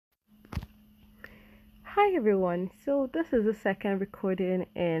Hi everyone. So this is the second recording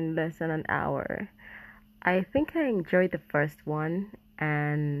in less than an hour. I think I enjoyed the first one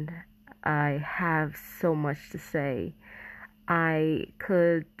and I have so much to say. I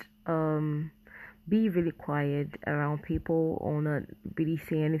could um be really quiet around people or not really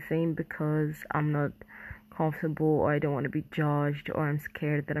say anything because I'm not comfortable or I don't want to be judged or I'm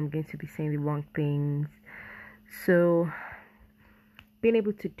scared that I'm going to be saying the wrong things. So being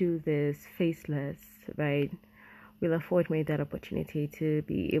able to do this faceless, right, will afford me that opportunity to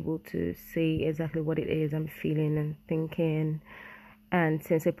be able to say exactly what it is I'm feeling and thinking. And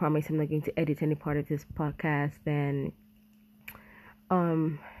since I promise I'm not going to edit any part of this podcast, then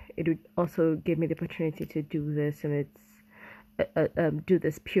um, it would also give me the opportunity to do this, and it's do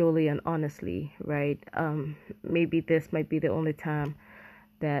this purely and honestly, right? Maybe this might be the only time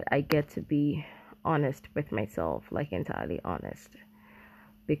that I get to be honest with myself, like entirely honest,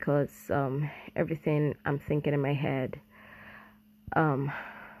 because everything I'm thinking in my head um,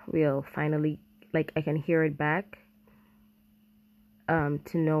 will finally, like, I can hear it back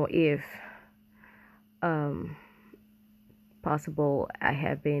to know if um, possible I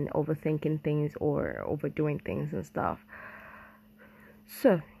have been overthinking things or overdoing things and stuff.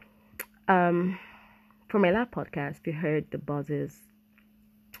 So, um, for my last podcast, we heard the buzzes,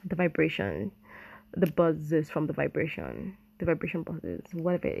 the vibration, the buzzes from the vibration buzzes,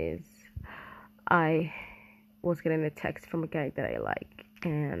 whatever it is. I was getting a text from a guy that I like,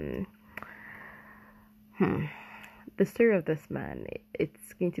 and the story of this man,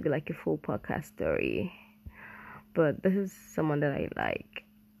 it's going to be like a full podcast story, but this is someone that I like.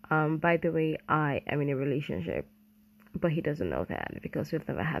 By the way, I am in a relationship, but he doesn't know that because we've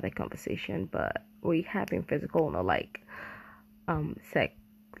never had that conversation. But we have been physical, not like sex,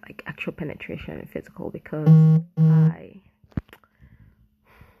 like actual penetration and physical, because I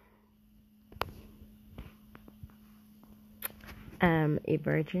am a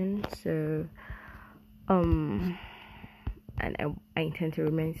virgin. So and I intend to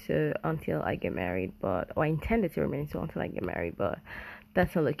remain so until I get married, or I intended to remain so until I get married, but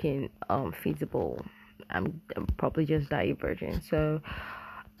that's not looking feasible. I'm probably just die virgin. So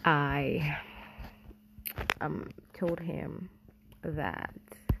I told him that,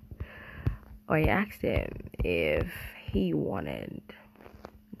 or I asked him if he wanted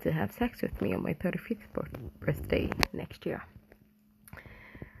to have sex with me on my 35th birthday next year.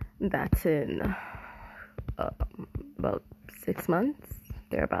 That's in about 6 months,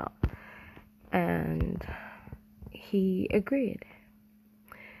 thereabout. And he agreed.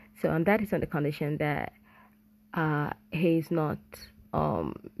 So, and that is on the condition that he's not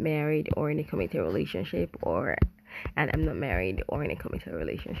married or in a committed relationship, and I'm not married or in a committed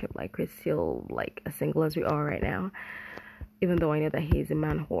relationship. Like, we're still like as single as we are right now, even though I know that he's a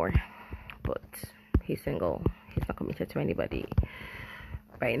man whore, but he's single. He's not committed to anybody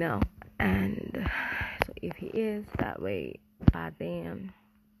right now. And so if he is that way by then,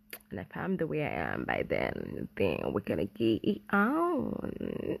 and if I'm the way I am by then we're gonna get it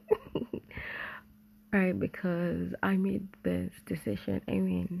on. Right, because I made this decision. I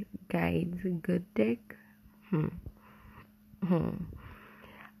mean, guys, good dick. Hmm. Hmm.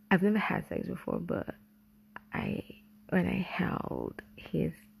 I've never had sex before, but I when I held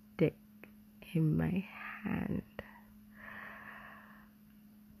his dick in my hand,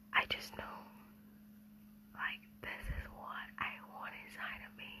 I just know, like, this is what I want inside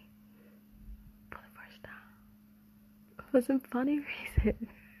of me for the first time. For some funny reason.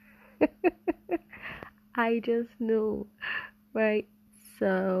 I just knew, right?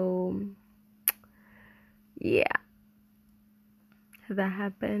 So, yeah, that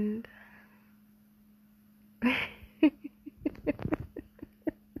happened.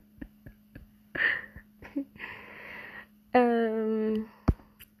 um,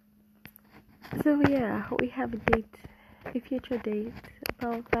 so yeah, we have a future date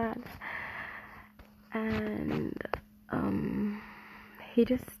about that, and he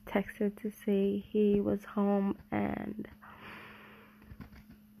just texted to say he was home, and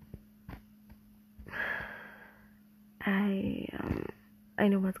I I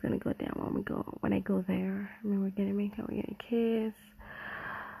know what's gonna go down when I go there. I mean, we're gonna make out, we're gonna kiss.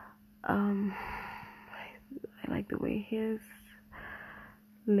 I like the way his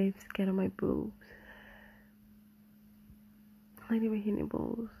lips get on my boobs. I like the way he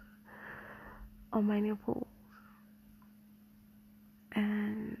nibbles on my nipples.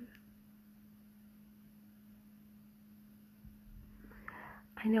 And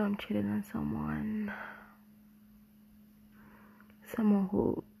I know I'm cheating on someone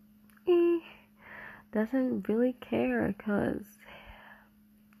who doesn't really care, because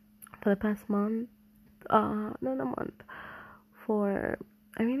for the past month no, not month. For,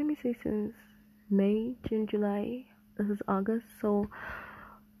 let me say since May, June, July. This is August, so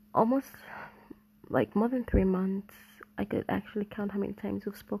almost like more than 3 months. I could actually count how many times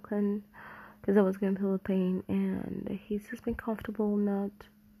we've spoken because I was going through the pain, and he's just been comfortable not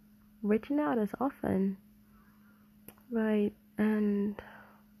reaching out as often, right? And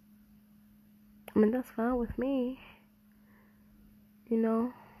that's fine with me, you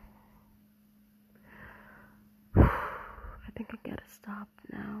know. I think I gotta stop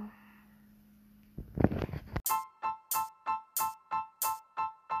now.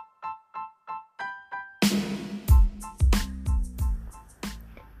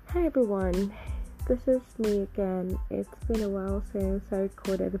 Hi everyone, this is me again. It's been a while since I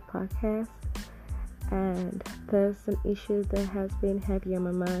recorded the podcast, and there's an issue that has been heavy on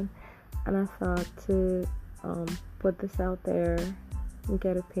my mind, and I thought to put this out there and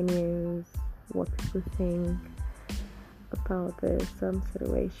get opinions, what people think about this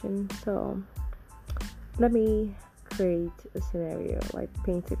situation. So let me create a scenario, like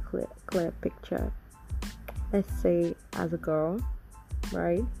paint a clear picture. Let's say as a girl,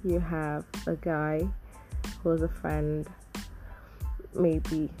 right, you have a guy who's a friend.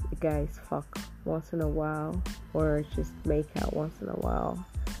 Maybe the guys fuck once in a while or just make out once in a while,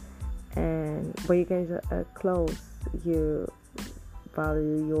 but you guys are close, you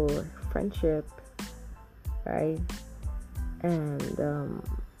value your friendship, right? And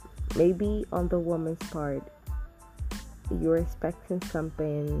maybe on the woman's part, you're expecting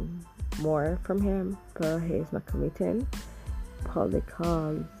something more from him, but he's not committing, probably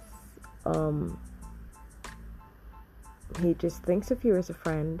because he just thinks of you as a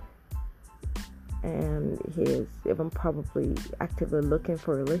friend, and he is even probably actively looking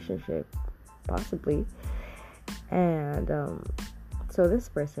for a relationship, possibly. And so this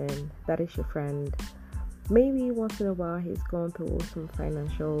person that is your friend, maybe once in a while he's going through some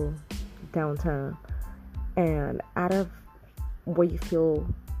financial downtime, and out of what you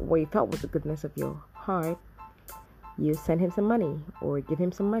felt was the goodness of your heart, you send him some money or give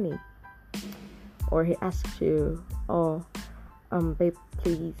him some money, or he asks you, oh, babe,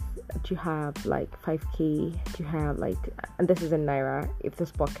 please, do you have like 5k, do you have like, and this is in Naira if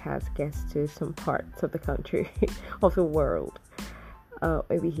this podcast gets to some parts of the country of the world,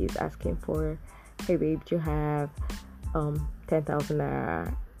 maybe he's asking for, hey babe, do you have 10,000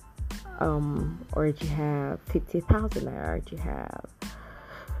 Naira, or do you have 50,000 Naira, do you have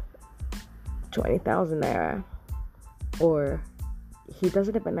 20,000 Naira, or he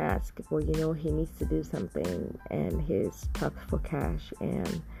doesn't even ask, but he needs to do something and he's stuck for cash,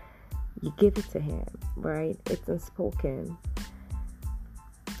 and you give it to him, right? It's unspoken.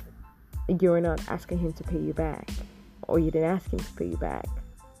 You're not asking him to pay you back, or you didn't ask him to pay you back,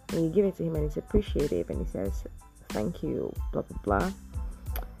 and you give it to him and it's appreciative and he says thank you, blah blah blah,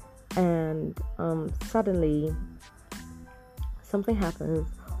 and suddenly something happens,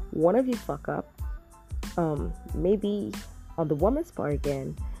 one of you fuck up, maybe on the woman's part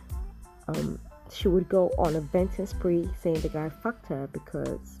again, she would go on a venting spree saying the guy fucked her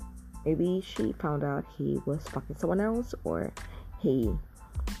because maybe she found out he was fucking someone else, or he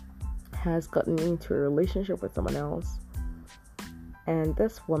has gotten into a relationship with someone else, and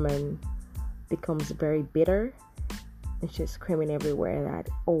this woman becomes very bitter, and she's screaming everywhere that,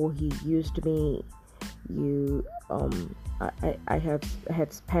 oh, he used me, I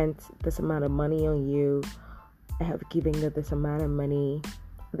have spent this amount of money on you, I have given you this amount of money.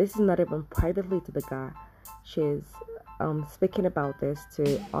 This is not even privately to the guy. She's speaking about this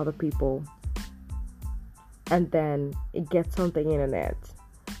to other people, and then it gets on the internet.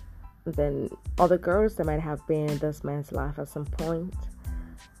 And then other girls that might have been in this man's life at some point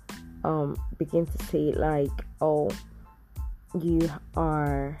begin to say like, oh, you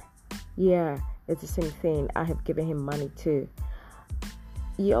are, yeah, it's the same thing, I have given him money too.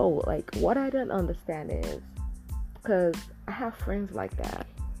 Yo, like, what I don't understand is, because I have friends like that,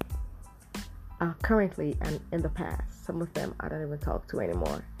 currently and in the past. Some of them I don't even talk to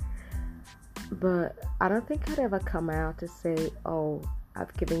anymore. But I don't think I'd ever come out to say, oh,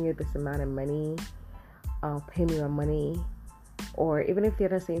 I've given you this amount of money, pay me my money. Or even if they're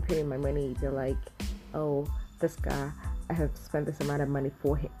not saying pay me my money, they're like, oh, this guy, I have spent this amount of money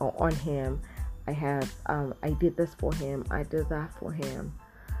for him or on him. I did this for him, I did that for him,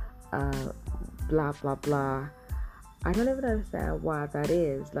 blah blah blah. I don't even understand why that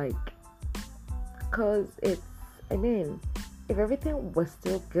is, like, cause if everything was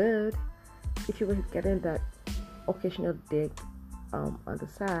still good, if you were getting that occasional dick on the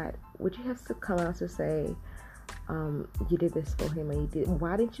side, would you have to come out to say, you did this for him, and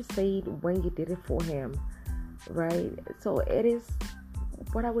why didn't you say it when you did it for him, right? So it is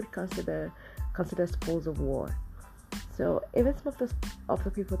what I would consider spoils of war. So even some of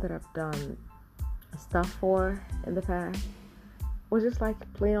the people that I've done stuff for in the past was just like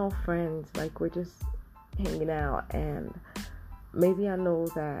plain old friends, like we're just hanging out, and maybe I know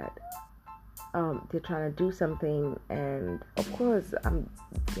that they're trying to do something, and of course I'm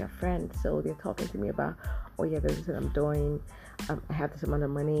their friend, so they're talking to me about, oh yeah, this is what I'm doing, I have this amount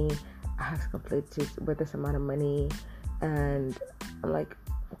of money, I have to complete this with this amount of money, and I'm like,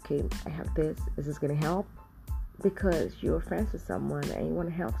 okay, I have this, is this gonna help? Because you're friends with someone and you want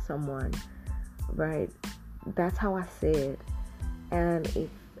to help someone, right? That's how I see it. And if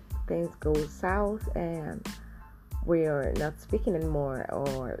things go south and we're not speaking anymore,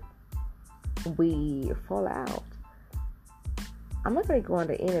 or we fall out, I'm not going to go on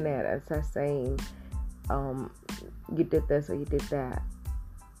the internet and start saying, you did this or you did that.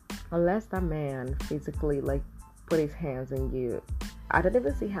 Unless that man physically like put his hands on you. I don't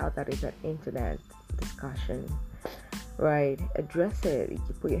even see how that is an internet discussion, right? Address it. You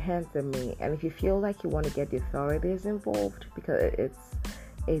put your hands on me, and if you feel like you want to get the authorities involved because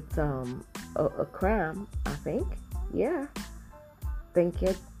it's a crime, I think, yeah, then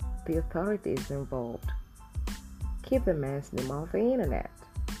get the authorities involved. Keep the man's name off the internet,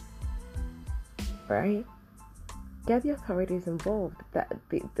 right? Get the authorities involved. That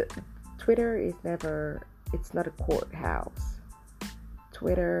the Twitter is never. It's not a courthouse.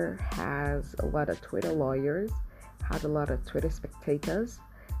 Twitter has a lot of Twitter lawyers, has a lot of Twitter spectators,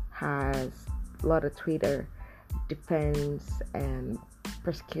 has a lot of Twitter defense and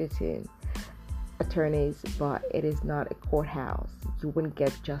prosecuting attorneys, but it is not a courthouse. You wouldn't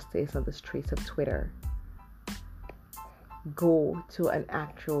get justice on the streets of Twitter. Go to an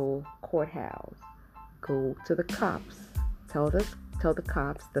actual courthouse. Go to the cops. Tell the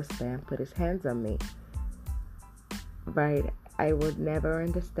cops this man put his hands on me. Right? I would never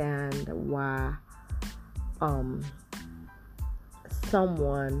understand why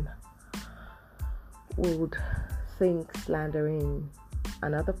someone would think slandering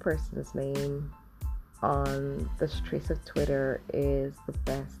another person's name on the streets of Twitter is the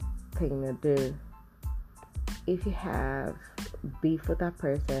best thing to do. If you have beef with that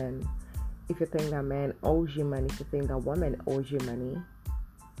person, if you think that man owes you money, if you think that woman owes you money,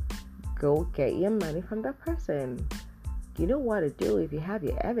 go get your money from that person. You know what to do if you have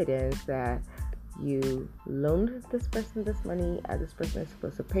your evidence that you loaned this person this money and this person is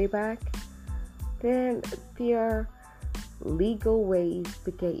supposed to pay back. Then there are legal ways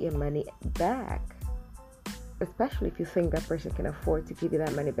to get your money back, especially if you think that person can afford to give you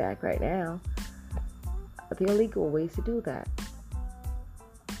that money back right now. There are legal ways to do that.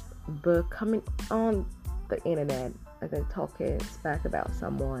 But coming on the internet and then talking smack about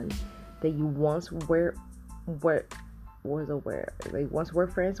someone that you once were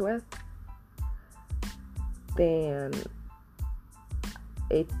friends with, then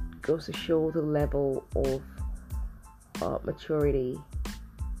it goes to show the level of maturity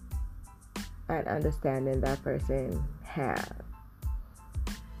and understanding that person has.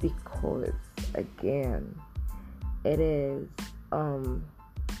 Because again, it is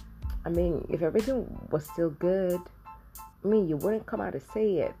if everything was still good, you wouldn't come out to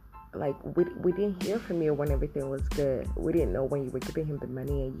say it. Like, we didn't hear from you when everything was good. We didn't know when you were giving him the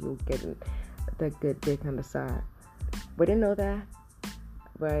money and you were getting the good dick on the side. We didn't know that,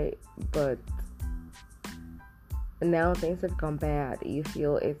 right? But now things have gone bad. You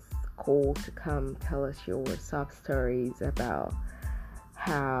feel it's cool to come tell us your sob stories about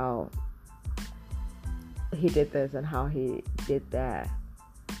how he did this and how he did that,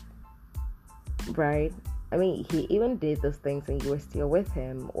 right? He even did those things and you were still with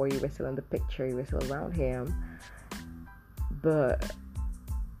him, or you were still in the picture, you were still around him. But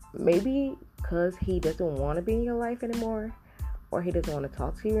maybe because he doesn't want to be in your life anymore, or he doesn't want to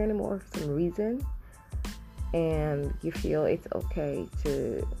talk to you anymore for some reason, and you feel it's okay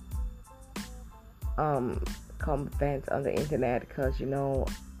to come vent on the internet because you know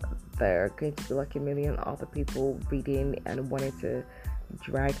there are going to be like a million other people reading and wanting to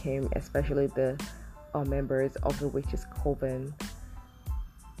drag him, especially the members of the Witches Coven,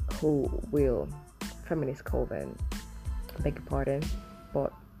 who will, Feminist Coven, beg your pardon,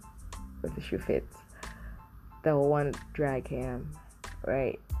 but if the shoe fits, they will want to drag him,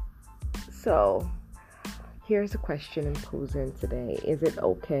 right? So here's a question I'm posing today. Is it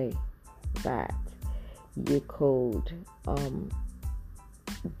okay that you could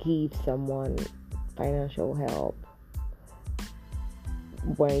give someone financial help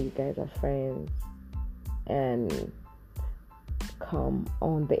when you guys are friends and come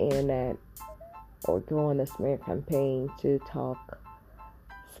on the internet or go on a smear campaign to talk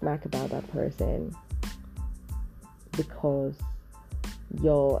smack about that person because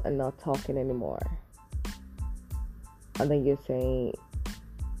y'all are not talking anymore. And then you're saying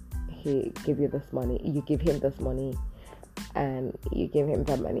he give you this money, you give him this money, and you give him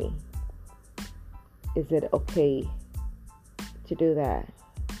that money. Is it okay to do that?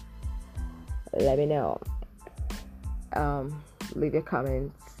 Let me know. Leave your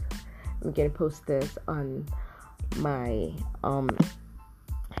comments. I'm gonna post this on my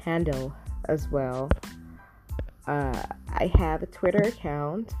handle as well. I have a Twitter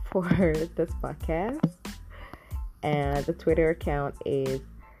account for this podcast, and the Twitter account is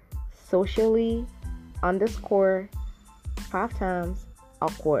socially _ 5 times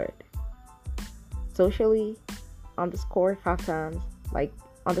awkward. Socially _ 5 times, like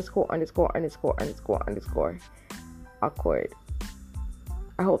 _ awkward.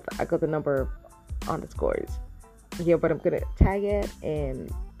 I hope I got the number underscores. Yeah, but I'm gonna tag it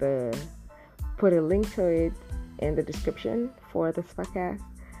and put a link to it in the description for this podcast.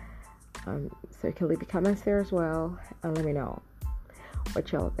 So you can leave your comments there as well and let me know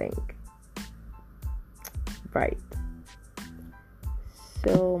what y'all think. Right.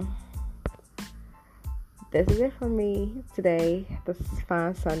 So this is it for me today. This is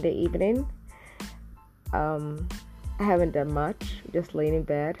fine Sunday evening. I haven't done much, just laying in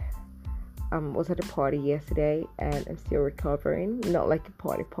bed. Was at a party yesterday and I'm still recovering. Not like a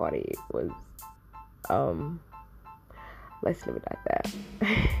party. It was let's leave it at that.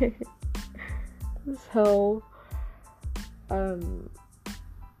 So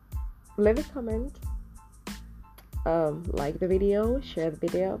leave a comment, like the video, share the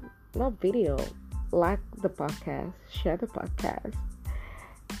video, not video, like the podcast, share the podcast,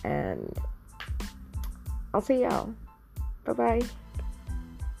 and I'll see y'all. Bye bye.